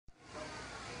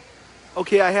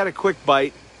Okay, I had a quick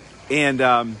bite, and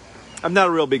I'm not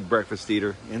a real big breakfast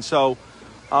eater, and so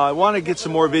I want to get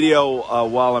some more video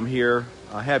while I'm here.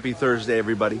 Happy Thursday,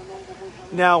 everybody.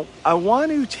 Now, I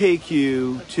want to take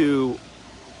you to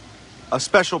a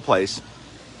special place,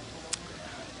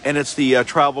 and it's the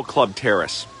Travel Club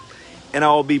Terrace. And I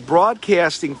will be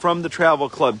broadcasting from the Travel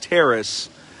Club Terrace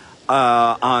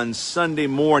on Sunday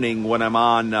morning when I'm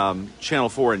on Channel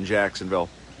 4 in Jacksonville.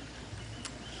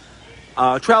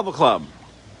 Travel Club,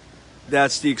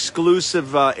 that's the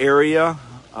exclusive area,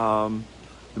 the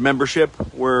membership,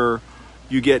 where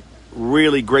you get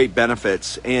really great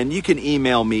benefits. And you can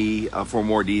email me for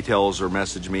more details or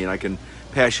message me, and I can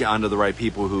pass you on to the right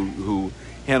people who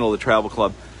handle the Travel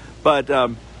Club. But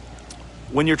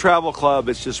when you're Travel Club,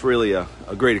 it's just really a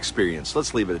great experience.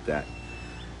 Let's leave it at that.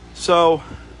 So,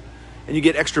 and you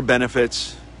get extra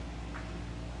benefits.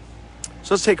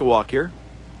 So let's take a walk here.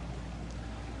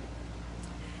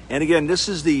 And again, this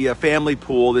is the family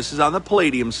pool. This is on the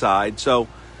Palladium side. So,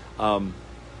 and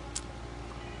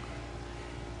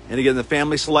again, the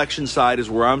family selection side is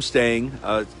where I'm staying.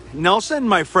 Nelson,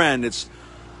 my friend, it's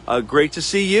great to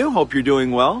see you. Hope you're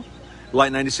doing well.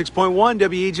 Light 96.1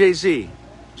 WEJZ,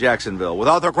 Jacksonville, with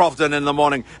Arthur Crofton in the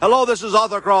morning. Hello, this is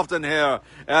Arthur Crofton here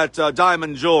at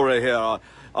Diamond Jewelry here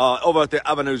over at the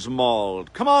Avenues Mall.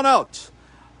 Come on out.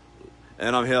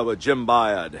 And I'm here with Jim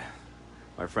Byard,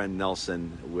 my friend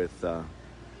Nelson,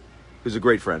 who's a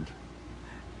great friend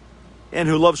and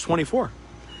who loves 24.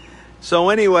 So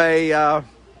anyway,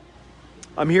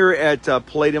 I'm here at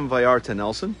Palladium Vallarta,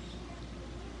 Nelson.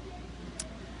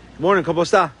 Good morning, ¿cómo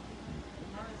está?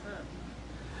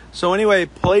 So anyway,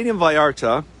 Palladium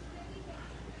Vallarta,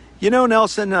 you know,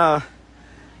 Nelson,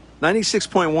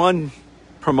 96.1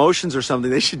 promotions or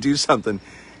something, they should do something.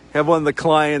 Have one of the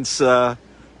clients,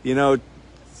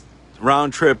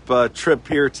 round trip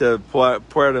here to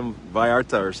Puerto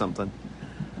Vallarta or something.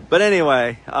 But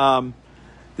anyway,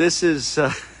 this is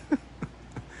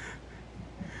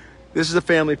this is a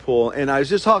family pool, and I was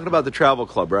just talking about the Travel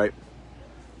Club, right?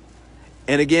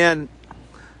 And again,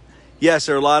 yes,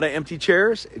 there are a lot of empty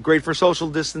chairs, great for social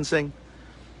distancing.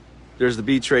 There's the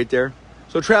beach right there.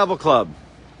 So Travel Club.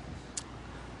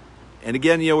 And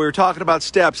again, we were talking about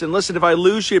steps. And listen, if I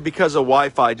lose you because of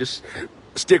Wi-Fi, just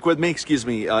stick with me. Excuse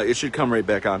me. It should come right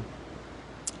back on.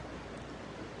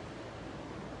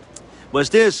 What's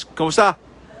this? ¿Cómo está?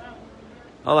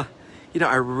 Hola.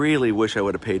 I really wish I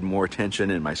would have paid more attention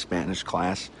in my Spanish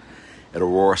class at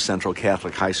Aurora Central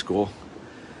Catholic High School.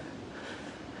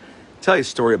 I'll tell you a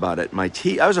story about it.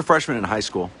 I was a freshman in high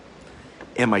school,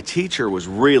 and my teacher was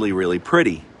really, really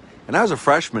pretty. And I was a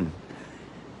freshman.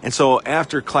 And so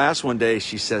after class one day,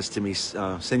 she says to me,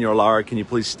 Senor Lara, can you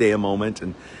please stay a moment?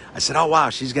 And I said, oh, wow,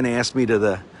 she's going to ask me to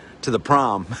the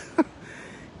prom.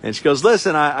 And she goes,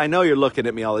 listen, I know you're looking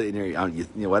at me all,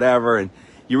 whatever, and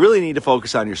you really need to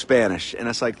focus on your Spanish. And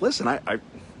it's like, listen, I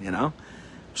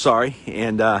sorry.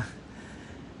 And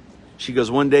she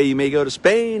goes, one day you may go to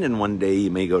Spain, and one day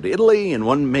you may go to Italy, and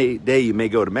one day you may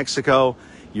go to Mexico.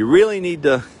 You really need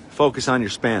to focus on your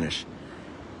Spanish.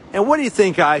 And what do you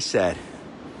think I said?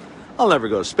 I'll never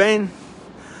go to Spain.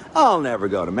 I'll never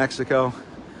go to Mexico.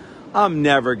 I'm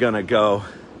never going to go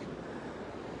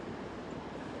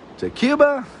to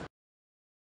Cuba.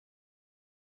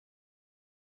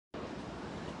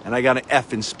 And I got an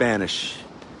F in Spanish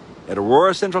at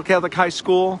Aurora Central Catholic High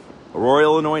School, Aurora,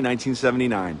 Illinois,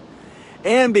 1979.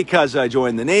 And because I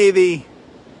joined the Navy,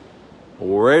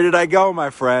 where did I go, my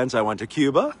friends? I went to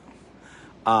Cuba.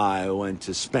 I went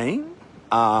to Spain.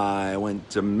 I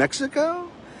went to Mexico.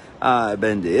 I've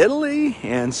been to Italy.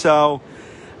 And so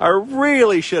I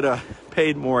really should have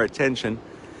paid more attention.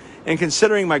 And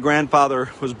considering my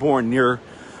grandfather was born near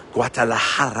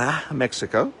Guadalajara,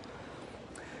 Mexico,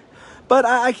 but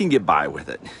I can get by with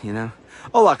it,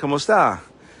 Hola, ¿cómo está?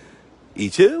 ¿Y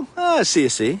tú?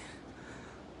 Sí.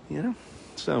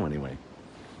 So anyway.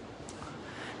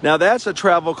 Now that's a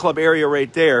Travel Club area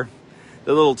right there,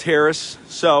 the little terrace.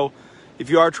 So if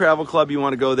you are a Travel Club, you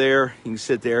want to go there, you can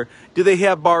sit there. Do they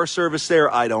have bar service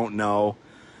there? I don't know,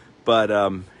 but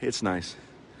it's nice.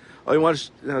 Oh,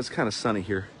 it's kind of sunny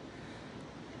here.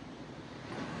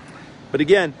 But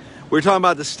again, we're talking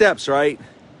about the steps, right?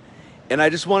 And I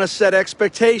just want to set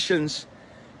expectations.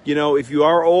 If you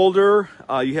are older,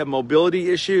 you have mobility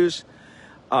issues,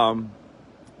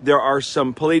 there are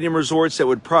some Palladium resorts that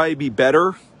would probably be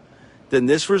better than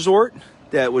this resort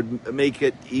that would make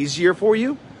it easier for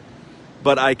you.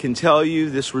 But I can tell you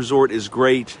this resort is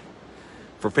great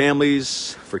for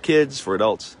families, for kids, for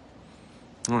adults.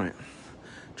 All right.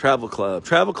 Travel Club.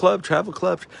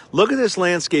 Look at this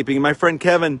landscaping. My friend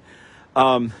Kevin,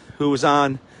 who was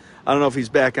on I don't know if he's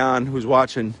back on, who's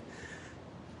watching,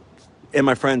 and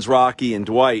my friends Rocky and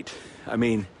Dwight. I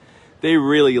mean, they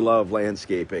really love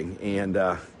landscaping, and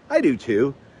I do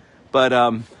too. But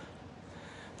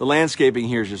the landscaping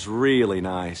here is just really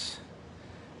nice.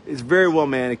 It's very well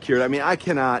manicured. I mean, I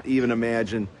cannot even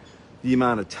imagine the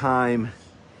amount of time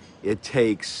it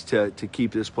takes to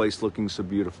keep this place looking so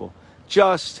beautiful.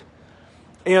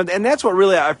 And that's what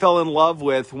really I fell in love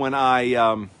with when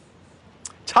I,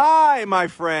 Ty, my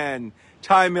friend,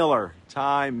 Ty Miller,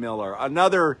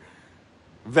 another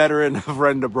veteran of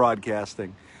Renda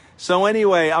Broadcasting. So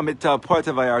anyway, I'm at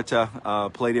Puerto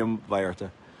Vallarta, Palladium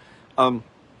Vallarta.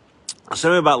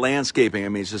 Something about landscaping, I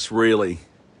mean, it's just really,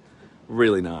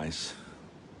 really nice.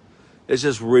 It's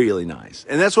just really nice.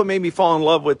 And that's what made me fall in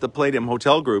love with the Palladium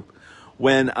Hotel Group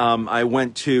when I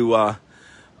went to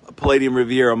Palladium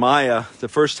Riviera Maya the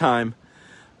first time.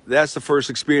 That's the first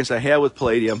experience I had with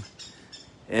Palladium.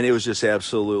 And it was just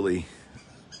absolutely,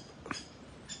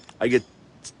 I get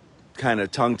kind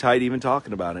of tongue-tied even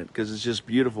talking about it because it's just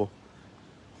beautiful.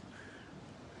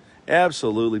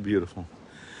 Absolutely beautiful.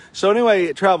 So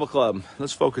anyway, Travel Club.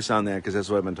 Let's focus on that because that's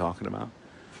what I've been talking about.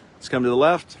 Let's come to the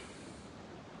left.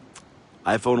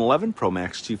 iPhone 11 Pro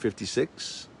Max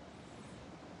 256.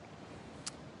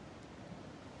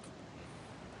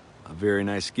 A very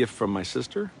nice gift from my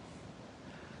sister.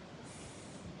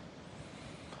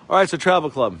 All right, so Travel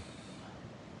Club.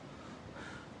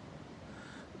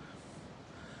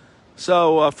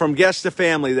 So from guest to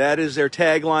family, that is their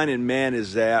tagline, and man,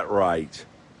 is that right.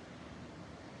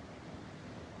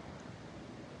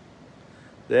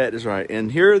 That is right.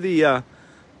 And here are the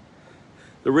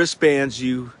wristbands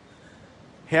you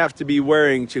have to be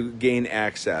wearing to gain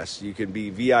access. You can be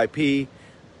VIP,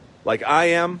 like I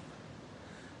am,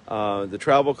 the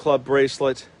Travel Club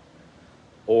bracelet,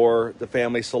 or the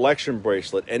Family Selection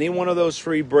bracelet. Any one of those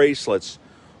three bracelets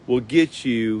will get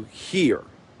you here.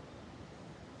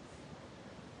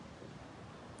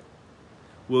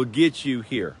 Will get you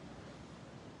here.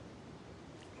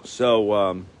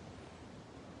 So,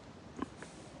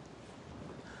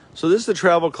 so this is the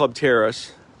Travel Club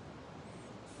Terrace.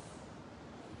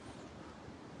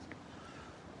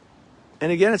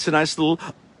 And again, it's a nice little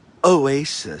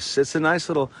oasis. It's a nice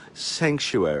little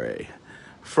sanctuary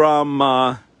from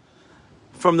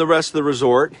the rest of the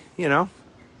resort, you know.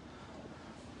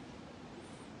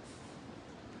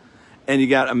 And you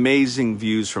got amazing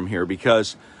views from here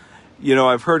because, you know,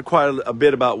 I've heard quite a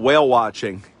bit about whale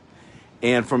watching.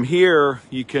 And from here,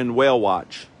 you can whale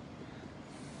watch.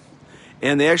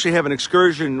 And they actually have an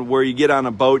excursion where you get on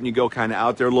a boat and you go kind of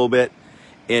out there a little bit.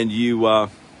 And you whale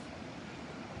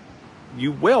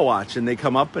watch. And they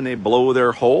come up and they blow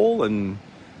their hole and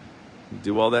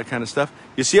do all that kind of stuff.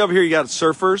 You see over here, you got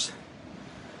surfers.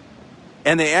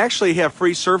 And they actually have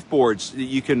free surfboards that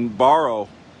you can borrow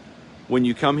when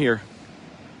you come here.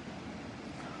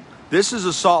 This is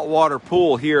a saltwater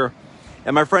pool here.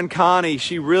 And my friend Connie,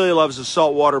 she really loves the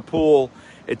saltwater pool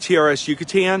at TRS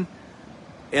Yucatan.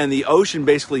 And the ocean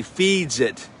basically feeds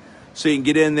it. So you can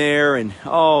get in there and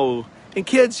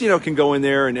kids, you know, can go in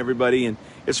there and everybody. And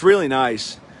it's really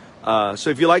nice. So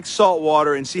if you like salt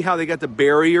water and see how they got the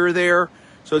barrier there.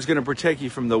 So it's going to protect you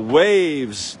from the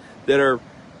waves that are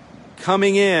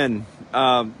coming in.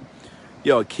 You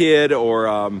know, a kid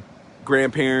or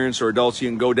grandparents or adults, you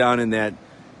can go down in that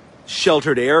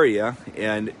sheltered area.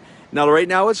 And now right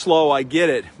now it's low, I get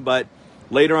it, but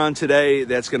later on today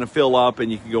that's going to fill up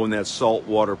and you can go in that salt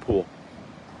water pool.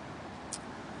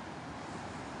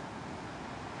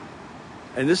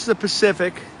 And this is the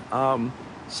Pacific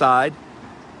side.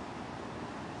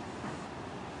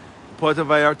 Puerto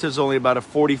Vallarta is only about a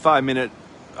 45-minute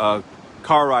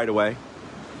car ride away.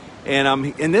 And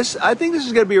I think this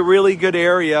is going to be a really good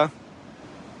area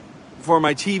for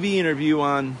my TV interview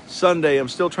on Sunday. I'm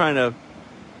still trying to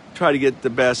get the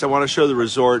best. I want to show the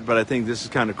resort, but I think this is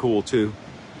kind of cool too.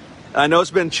 I know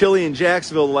it's been chilly in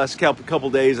Jacksonville the last couple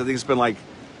days. I think it's been like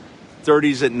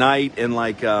 30s at night and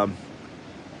like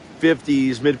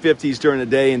 50s, mid-50s during the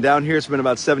day. And down here it's been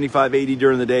about 75, 80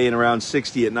 during the day and around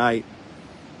 60 at night.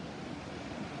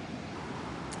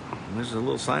 There's a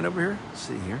little sign over here. Let's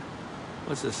see here.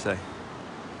 What's this say?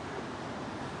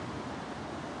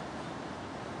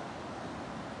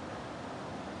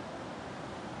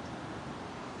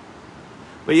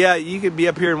 But yeah, you could be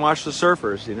up here and watch the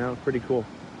surfers, you know, pretty cool.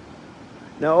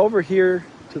 Now over here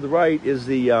to the right is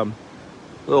the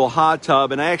little hot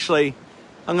tub. And I'm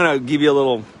going to give you a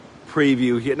little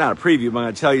preview here. Not a preview, but I'm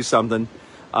going to tell you something.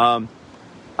 I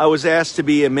was asked to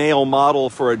be a male model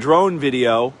for a drone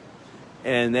video.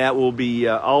 And that will be,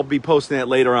 I'll be posting that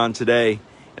later on today.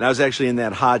 And I was actually in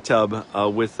that hot tub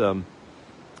with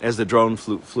as the drone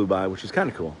flew by, which was kind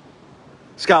of cool.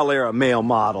 Scott Lara, male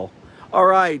model. All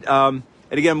right. And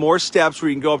again, more steps where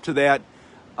you can go up to that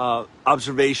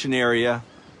observation area,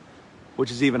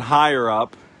 which is even higher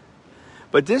up.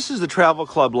 But this is the Travel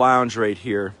Club Lounge right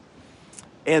here.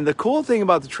 And the cool thing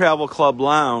about the Travel Club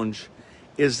Lounge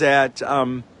is that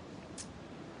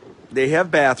they have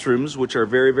bathrooms, which are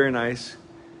very, very nice.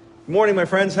 Good morning, my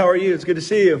friends. How are you? It's good to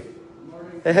see you. Good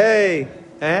morning. Hey.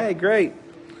 Hey, great.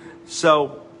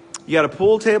 So you got a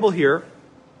pool table here.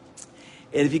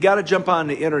 And if you got to jump on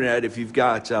the internet, if you've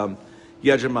got, you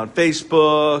got to jump on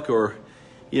Facebook, or,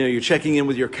 you're checking in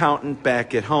with your accountant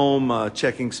back at home,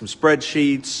 checking some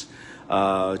spreadsheets,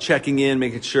 checking in,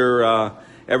 making sure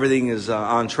everything is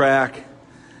on track.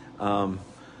 Look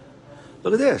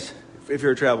at this. If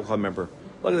you're a Travel Club member,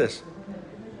 look at this.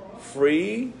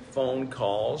 Free phone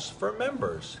calls for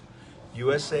members,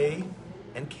 USA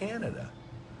and Canada,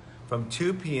 from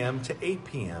 2 p.m. to 8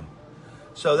 p.m.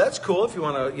 So that's cool if you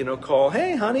want to, call.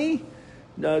 Hey, honey,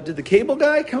 did the cable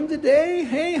guy come today?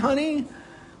 Hey, honey,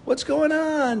 what's going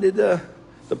on? Did the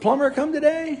plumber come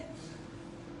today?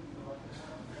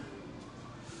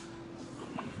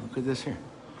 Look at this here.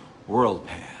 World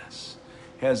Pass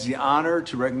has the honor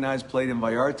to recognize Palladium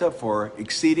Vallarta for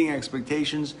exceeding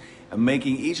expectations and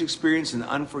making each experience an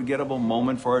unforgettable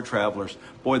moment for our travelers.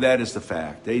 Boy, that is the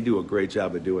fact. They do a great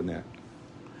job of doing that.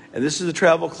 And this is the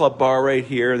Travel Club bar right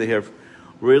here. They have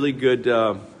really good,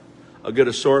 a good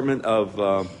assortment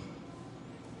of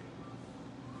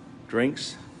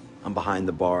drinks. I'm behind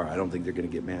the bar. I don't think they're going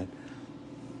to get mad.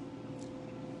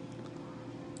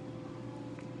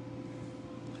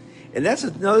 And that's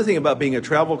another thing about being a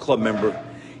Travel Club member,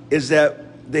 is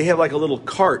that they have like a little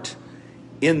cart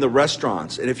in the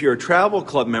restaurants. And if you're a Travel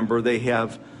Club member, they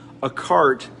have a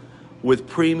cart with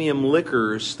premium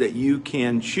liquors that you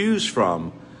can choose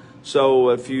from. So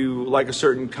if you like a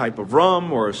certain type of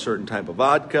rum, or a certain type of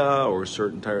vodka, or a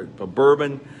certain type of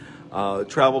bourbon,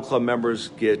 Travel Club members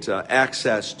get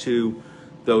access to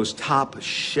those top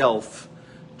shelf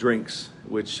drinks,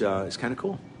 which is kind of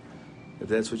cool. If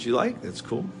that's what you like, that's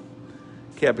cool.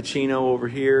 Cappuccino over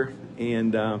here.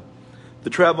 And the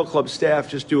Travel Club staff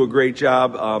just do a great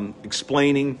job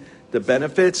explaining the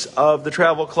benefits of the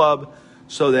Travel Club,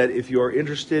 so that if you're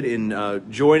interested in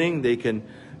joining, they can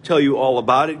tell you all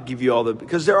about it, give you all the,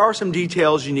 because there are some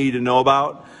details you need to know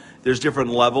about. There's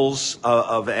different levels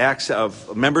of access,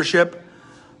 of membership,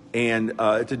 and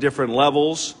at the different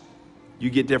levels,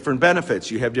 you get different benefits.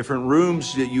 You have different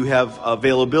rooms that you have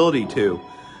availability to.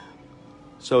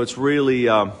 So it's really,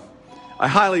 I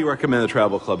highly recommend the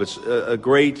Travel Club. It's a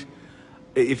great,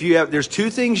 there's two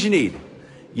things you need.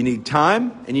 You need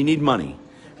time and you need money,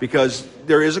 because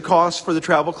there is a cost for the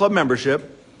Travel Club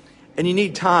membership. And you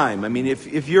need time. I mean,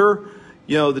 if you're,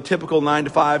 the typical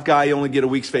 9-to-5 guy, you only get a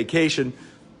week's vacation,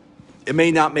 it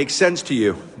may not make sense to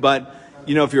you. But,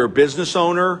 if you're a business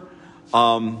owner,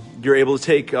 you're able to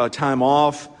take time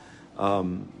off.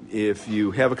 If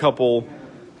you have a couple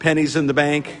pennies in the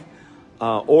bank,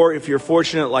 or if you're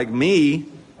fortunate like me,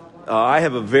 I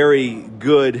have a very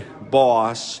good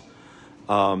boss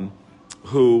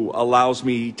who allows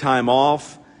me time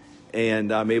off,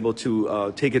 and I'm able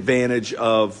to take advantage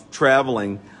of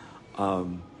traveling.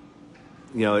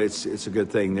 It's a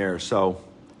good thing there. So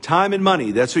time and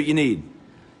money, that's what you need.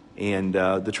 And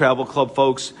the Travel Club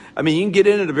folks, I mean, you can get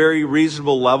in at a very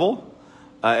reasonable level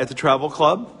at the Travel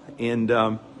Club,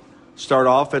 and start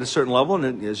off at a certain level.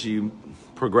 And as you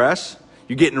progress,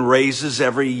 you're getting raises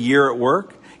every year at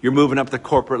work. You're moving up the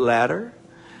corporate ladder,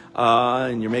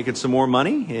 and you're making some more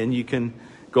money, and you can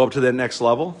go up to that next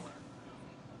level.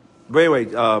 But anyway,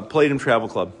 Palladium Travel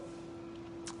Club.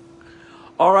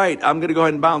 All right, I'm going to go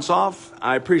ahead and bounce off.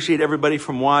 I appreciate everybody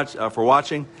for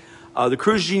watching.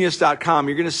 TheCruiseGenius.com,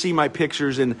 you're going to see my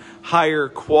pictures in higher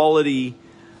quality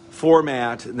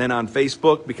format than on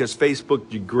Facebook, because Facebook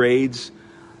degrades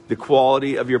the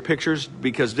quality of your pictures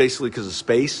because of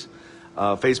space.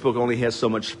 Facebook only has so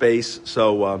much space,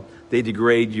 so they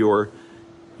degrade your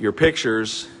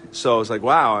pictures. So it's like,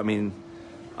 wow, I mean,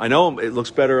 I know it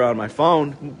looks better on my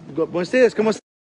phone. ¿Cómo estás?